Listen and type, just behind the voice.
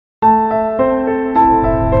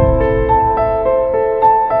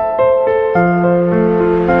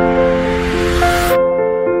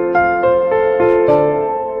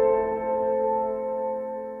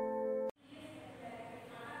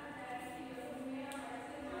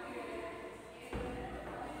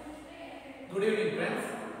Good evening friends.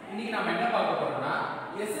 இன்னைக்கு நாம என்ன பார்க்க போறோம்னா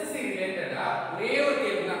SSC ரிலேட்டடா ஒரே ஒரு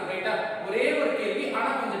கேள்வி தான் ரைட்டா. ஒரே ஒரு கேள்வி ஆனா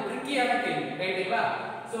கொஞ்சம் ட்ரிக்கியான கேள்வி ரைட்டுங்களா.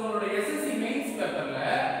 சோ உங்களோட SSC மெயின்ஸ் பேப்பர்ல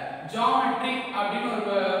ஜியோமெட்ரி அப்படின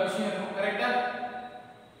ஒரு விஷயம் இருக்கும் கரெக்ட்டா.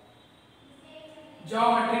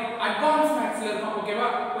 ஜியோமெட்ரி அட்வான்ஸ் மேத்ஸ்ல இருக்கும் ஓகேவா.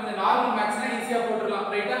 கொஞ்சம் நார்மல் மேத்ஸ்னா ஈஸியா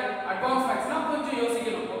போட்டுறலாம் ரைட்டா. அட்வான்ஸ் மேத்ஸ்னா கொஞ்சம்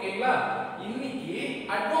யோசிக்கணும் ஓகேங்களா. இன்னைக்கு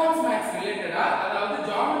அட்வான்ஸ் மேத்ஸ் ரிலேட்டடா அதாவது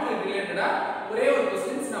ஜியோமெட்ரி ரிலேட்டடா ஒரே ஒரு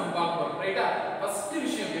क्वेश्चंस நம்ம பார்க்க போறோம் ரைட்டா. ஃபர்ஸ்ட்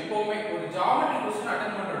விஷயம் எப்பவுமே ஒரு ஜியோமெட்ரி क्वेश्चन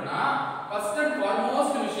அட்டெண்ட் பண்றோம்னா ஃபர்ஸ்ட் அண்ட்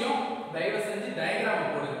ஃபார்மோஸ்ட் விஷயம் தயவு செஞ்சு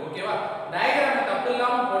டயகிராம் போடுங்க ஓகேவா. டயகிராம் தப்பு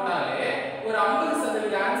இல்லாம போட்டாலே ஒரு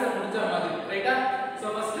 50% ஆன்சர் முடிஞ்ச மாதிரி ரைட்டா. சோ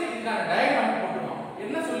ஃபர்ஸ்ட் இதுக்கான டயகிராம் போட்டுறோம்.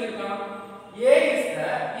 என்ன சொல்லிருக்காங்க? A is the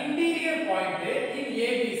interior point in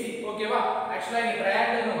ABC ஓகேவா. एक्चुअली இது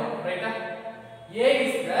triangle னு வரும் ரைட்டா. A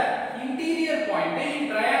is the interior point in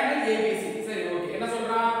triangle ABC. சரி ஓகே. என்ன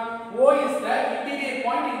சொல்றான்? O is the interior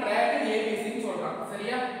point in triangle ABC ன்னு சொல்றான்.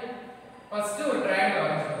 சரியா? ஃபர்ஸ்ட் ஒரு triangle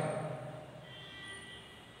வரையணும்.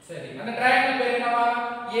 சரி. அந்த triangle பேர் என்னவா?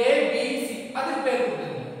 ABC. அதுக்கு பேர்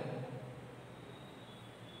கொடுத்துருங்க.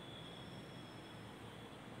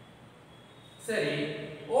 சரி.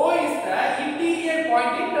 O is the interior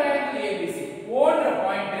point in triangle ABC. O ன்ற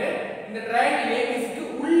பாயிண்ட் இந்த triangle ABC க்கு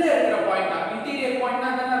உள்ள இருக்கிற பாயிண்டா? interior point னா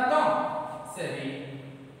என்ன அர்த்தம்? சரி.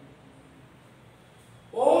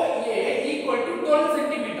 OA equal to 12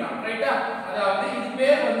 cm ரைட்டா. அதாவது இது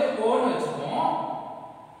பேர் வந்து O ன்னு வெச்சுப்போம்.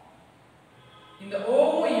 இந்த O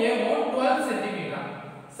வும் A வும் 12 cm.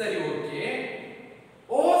 சரி ஓகே.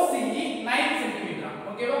 OC 9 cm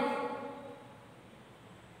ஓகேவா.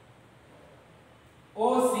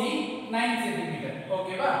 OC 9 cm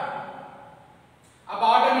ஓகேவா. அப்ப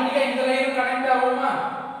ஆட்டோமேட்டிக்கா இந்த லைன் கனெக்ட் ஆகுமா?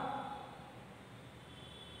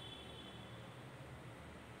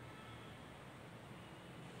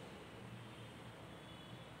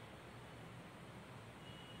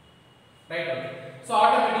 Right okay. சோ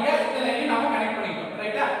ஆட்டோமேட்டிக்கா இந்த லைனை நாம கனெக்ட் பண்ணிட்டோம்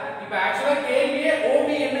ரைட்டா. இப்போ एक्चुअली கேள்வியே OB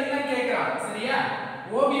என்னன்னு தான் கேக்குறான் சரியா.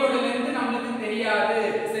 OB யோட லெந்த் நமக்கு தெரியாது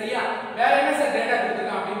சரியா. வேற என்ன சார் டேட்டா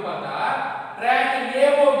கொடுத்திருக்கான் அப்படினு பார்த்தா triangle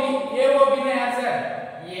AOB னா யார் சார்?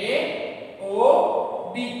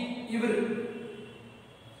 AOB இவர்.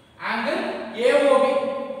 angle AOB.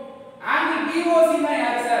 angle BOC னா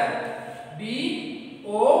யார் சார்?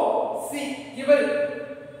 BOC இவர்.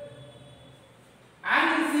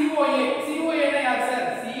 angle COA னா யார் சார்?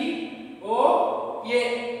 COA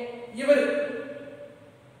இவர்.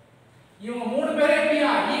 இவங்க மூணு பேரே எப்படியா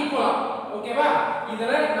ஈக்குவலா ஓகேவா.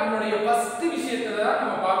 இதல நம்மளுடைய ஃபர்ஸ்ட் விஷயத்தை தான்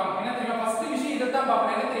நம்ம பார்க்கணும். என்ன தெரியுமா? ஃபர்ஸ்ட் விஷயம் இத தான்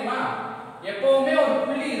பார்க்கணும். என்ன தெரியுமா? எப்பவுமே ஒரு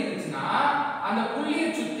புள்ளி இருந்துச்சுனா அந்த புள்ளியை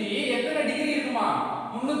சுத்தி எத்தனை டிகிரி இருக்குமா?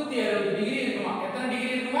 360 டிகிரி இருக்குமா? எத்தனை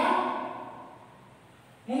டிகிரி இருக்குமா?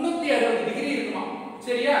 360 டிகிரி இருக்குமா?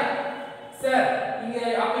 சரியா? சார் இங்க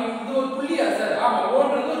அப்ப இது ஒரு புள்ளியா சார்? ஆமா,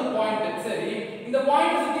 ஓன்றது ஒரு பாயிண்ட். சரி, இந்த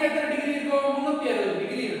பாயிண்ட் சுத்தி எத்தனை டிகிரி இருக்கும்? 360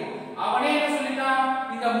 டிகிரி இருக்கும். அவனே என்ன சொல்லிட்டான்?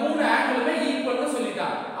 இந்த மூணு ஆங்கிளுமே ஈக்குவல்னு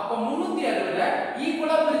சொல்லிட்டான். அப்ப 360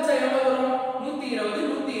 ஈக்குவலா பிரிச்சா எவ்வளவு வரும்? 120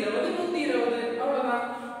 120 120 அவ்வளவுதான்.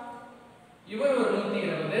 இவர் ஒரு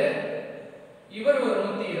 120, இவர் ஒரு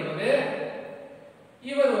 120,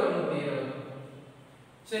 இவர் ஒரு 120.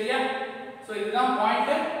 சரியா? சோ இதுதான்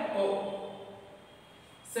பாயிண்ட் O.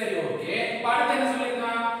 சரி ஓகே. அடுத்து என்ன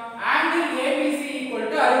சொல்லிருக்கான்? angle ABC equal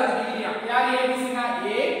to 60 டிகிரியா. யார் ABC னா?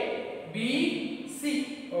 ABC.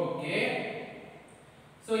 ஓகே.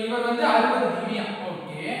 சோ இவர் வந்து 60 டிகிரியா.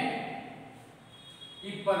 ஓகே.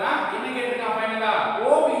 இப்போதான் என்ன கேட்டிருக்கான் ஃபைனலா?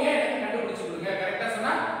 OB யை எனக்கு கண்டுபிடிச்சு கொடுங்க. கரெக்ட்டா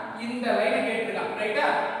சொன்னா இந்த லைனை கேட்டிருக்கான் ரைட்டா.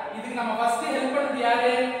 இதுக்கு நம்ம ஃபர்ஸ்ட் ஹெல்ப் பண்ணது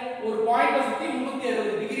யாரு? ஒரு பாயிண்ட சுத்தி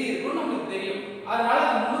 360 டிகிரி இருக்குன்னு நமக்கு தெரியும். அதனால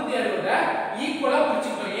அந்த 360 ஈக்குவலா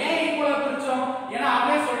பிரிச்சுட்டோம். ஏன் ஈக்குவலா பிரிச்சோம்? ஏன்னா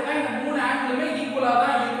அவனே சொல்லிட்டான் இந்த மூணு ஆங்கிளுமே ஈக்குவலா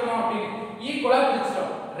தான் இருக்கணும் அப்படின்னு. ஈக்குவலா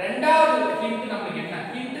பிரிச்சிட்டோம். ரெண்டாவது ஹிண்ட் நமக்கு என்ன?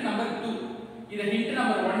 Hint number 2. இத ஹிண்ட்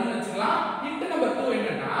நம்பர் 1 னு வெச்சுக்கலாம். ஹிண்ட் நம்பர் 2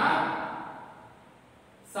 என்னன்னா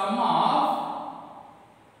sum of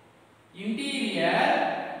interior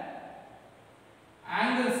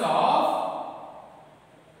angles of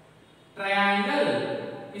triangle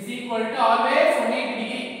is equal to always 180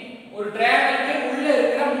 degree. ஒரு triangle உள்ள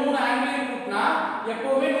இருக்கிற மூணு ஆங்கிளையும் கூட்டினா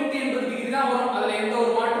எப்பவுமே 180 டிகிரி தான் வரும். அதுல எந்த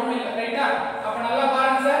ஒரு மாற்றமும் இல்ல ரைட்டா. அப்ப நல்லா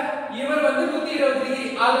பாருங்க சார். இவர் வந்து 120 டிகிரி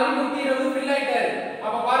ஆல்ரெடி 120 ஃபில் ஆயிட்டாரு.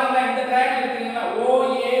 அப்ப பாருங்க இந்த triangle எடுத்துக்கீங்களா?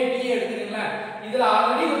 OAB எடுத்துக்கீங்களா? இதுல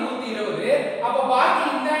ஆல்ரெடி 120. அப்ப பாக்கி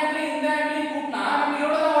இந்த ஆங்கிளையும் கூட்டினா நமக்கு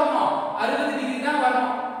எவ்வளவு தான் வரணும்? 60 டிகிரி தான்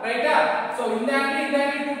வரணும் ரைட்டா. சோ இந்த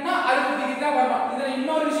ஆங்கிளையும் கூட்டினா 60 டிகிரி தான் வரணும். இதுல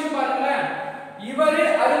இன்னொரு விஷயம் பாருங்க. இவரே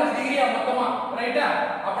 60 டிகிரியா மொத்தமா ரைட்டா.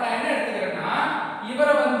 அப்ப நான் என்ன எடுத்துக்கிறேன்னா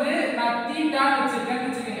இவரை வந்து நான் தீட்டான்னு வச்சிருக்கேன்னு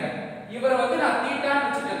வச்சுக்கோங்க. இவரை வந்து நான் தீட்டான்னு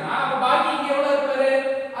வச்சிருக்கேன்னா அப்ப பாக்கி இங்க எவ்வளவு இருப்பாரு?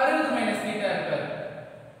 60 மைனஸ் தீட்டா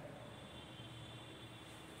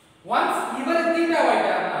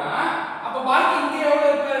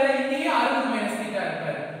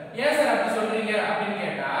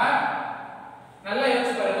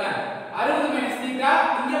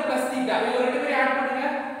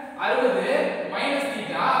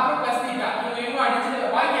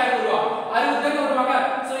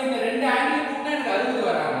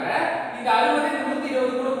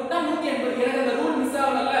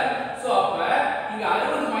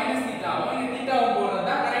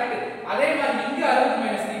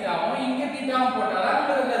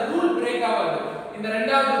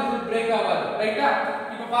ரைட்டா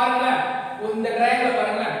இப்போ பாருங்க இந்த ட்ரையாங்கிள்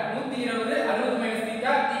பாருங்க 120 60 மைனஸ்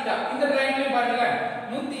தீட்டா தீட்டா இந்த ட்ரையாங்கிள் பாருங்க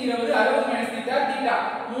 120 60 மைனஸ் தீட்டா தீட்டா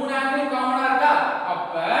மூணு ஆங்கிள் காமனா இருக்கா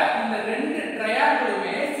அப்ப இந்த ரெண்டு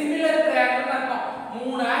ட்ரையாங்கிளுமே சிமிலர் ட்ரையாங்கிள் அர்த்தம்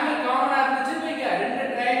மூணு ஆங்கிள் காமனா இருந்துச்சு வைங்க ரெண்டு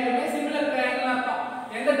ட்ரையாங்கிளுமே சிமிலர் ட்ரையாங்கிள் அர்த்தம்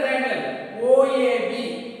எந்த triangle OAB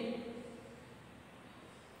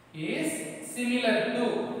is similar to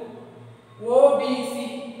OBC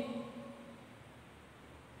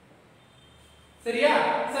சரியா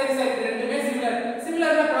சரி சரி ரெண்டுமே சிமிலர்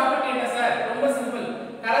சிமிலர்னா ப்ராப்பர்ட்டி என்ன சார் ரொம்ப simple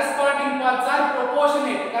corresponding parts are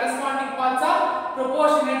proportionate corresponding parts are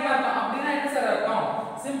proportionate அர்த்தம் அப்படினா என்ன சார் அர்த்தம்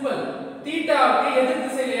சிம்பிள் தீட்டாவுக்கு எதிர்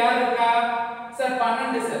திசையில யார் இருக்கா சார்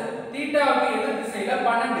 12 சார் தீட்டாவுக்கு எதிர் திசையில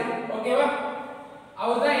 12 ஓகேவா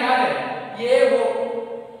அவர்தான் யாரு AO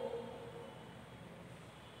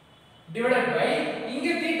divided by இங்க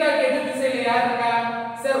தீட்டாக்கு எதிர் திசையில யார் இருக்கா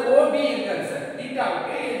சார் OB இருக்காரு சார்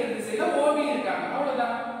தீட்டாவுக்கு எதிர் திசையில OB இருக்காங்க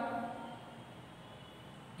அவ்வளவுதான்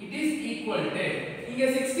it is equal to இங்க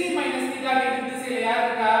 60 minus தீட்டாக்கு எதிர் திசையில யார்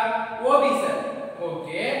இருக்கா OB சார்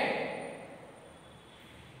ஓகே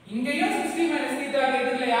இங்கேயும் 60 minus தீட்டாக்கு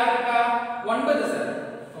எதிர்ல யார் இருக்கா 9 சார்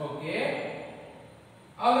ஓகே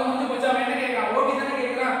அவங்க வந்து கொஞ்சம் என்ன கேக்குறான் OB தான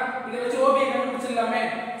கேக்குறான் இத வச்சு OB கண்டுபிடிச்சிடலாமே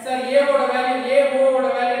சார் A ஓட வேல்யூ AO ஓட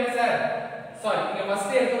வேல்யூ என்ன சார் சாரி இங்க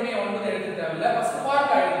ஃபர்ஸ்ட் எடுத்தோனே 9 எடுக்க தேவையில்ல ஃபர்ஸ்ட்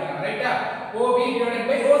ஃபார்முலா எழுதிக்கலாம் ரைட்டா OB divided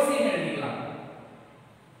by OC ன்னு எழுதிக்கலாம்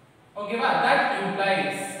ஓகேவா that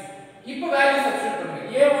implies இப்போ வேல்யூ சப்ஸ்டிட்யூட் பண்ணுங்க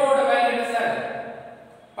AO ஓட வேல்யூ என்ன sir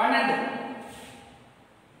 12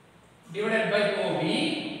 divided by OB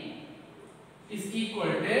is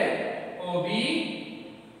equal to OB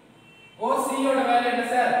OC ஓட வேல்யூ என்ன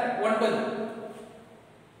சார் 9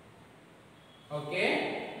 ஓகே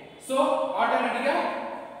சோ ஆட்டோமேட்டிக்கா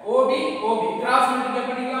OB கிராஸ் மல்டிப்ளை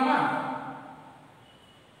பண்ணிக்கலாமா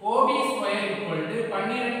OB square equal to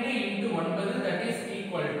 12 into 9 that is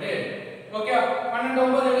equal to okay 12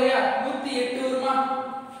 9 இல்லையா 108 வருமா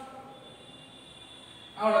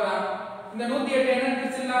அவ்வளவுதான் இந்த 108 என்ன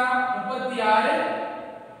பிரிச்சிடலாம் 36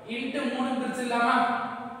 into 3 பிரிச்சிடலாமா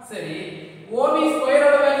சரி OB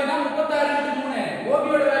ஸ்கொயரோட வேல்யூ தான் 36 into 3 OB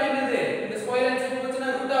ஓட வேல்யூ என்னது இந்த ஸ்கொயர் ஆன்சர் போச்சுனா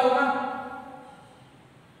ரூட் ஆகுமா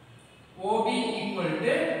OB equal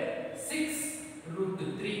to 6 root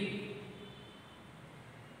 3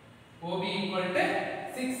 OB equal to 6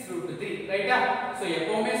 root 3 ரைட்டா சோ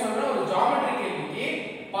எப்பவுமே சொல்ற ஒரு ஜியோமெட்ரி கேள்விக்கு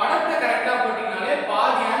படத்தை கரெக்ட்டா போட்டீங்கனாலே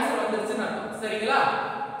பாதி ஆன்சர் வந்துருச்சுன்னு அர்த்தம் சரிங்களா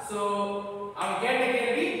சோ அவங்க கேட்ட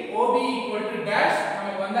கேள்வி OB equal to dash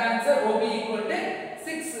நமக்கு வந்த answer OB equal to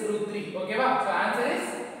 6 root 3 ஓகேவா சோ ஆன்சர்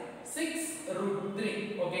இஸ் 6 root 3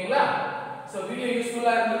 ஓகேங்களா சோ வீடியோ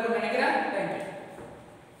யூஸ்ஃபுல்லா இருந்திருக்கும்னு நினைக்கிறேன் थैंक यू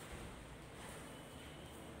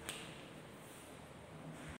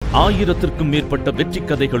ஆயிரத்திற்கும் மேற்பட்ட வெற்றி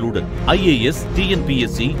கதைகளுடன் IAS,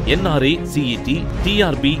 TNPSC, NRACET,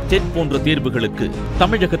 TRB, TET போன்ற தேர்வுகளுக்கு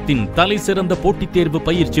தமிழகத்தின் தலைசிறந்த போட்டித் தேர்வு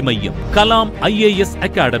பயிற்சி மையம் Kalam IAS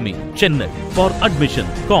Academy, Chennai. For admission,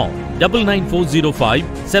 call 99405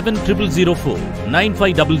 7004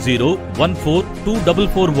 9500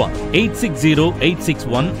 142441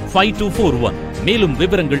 860861 5241. மேலும்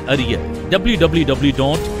விவரங்கள் அறிய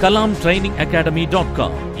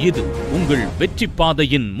www.kalamtrainingacademy.com. இது உங்கள் வெற்றி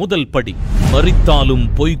பாதையின் முதல் படி. மரித்தாலும்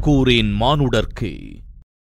பொய் கூறேன் மானுடர்க்கே.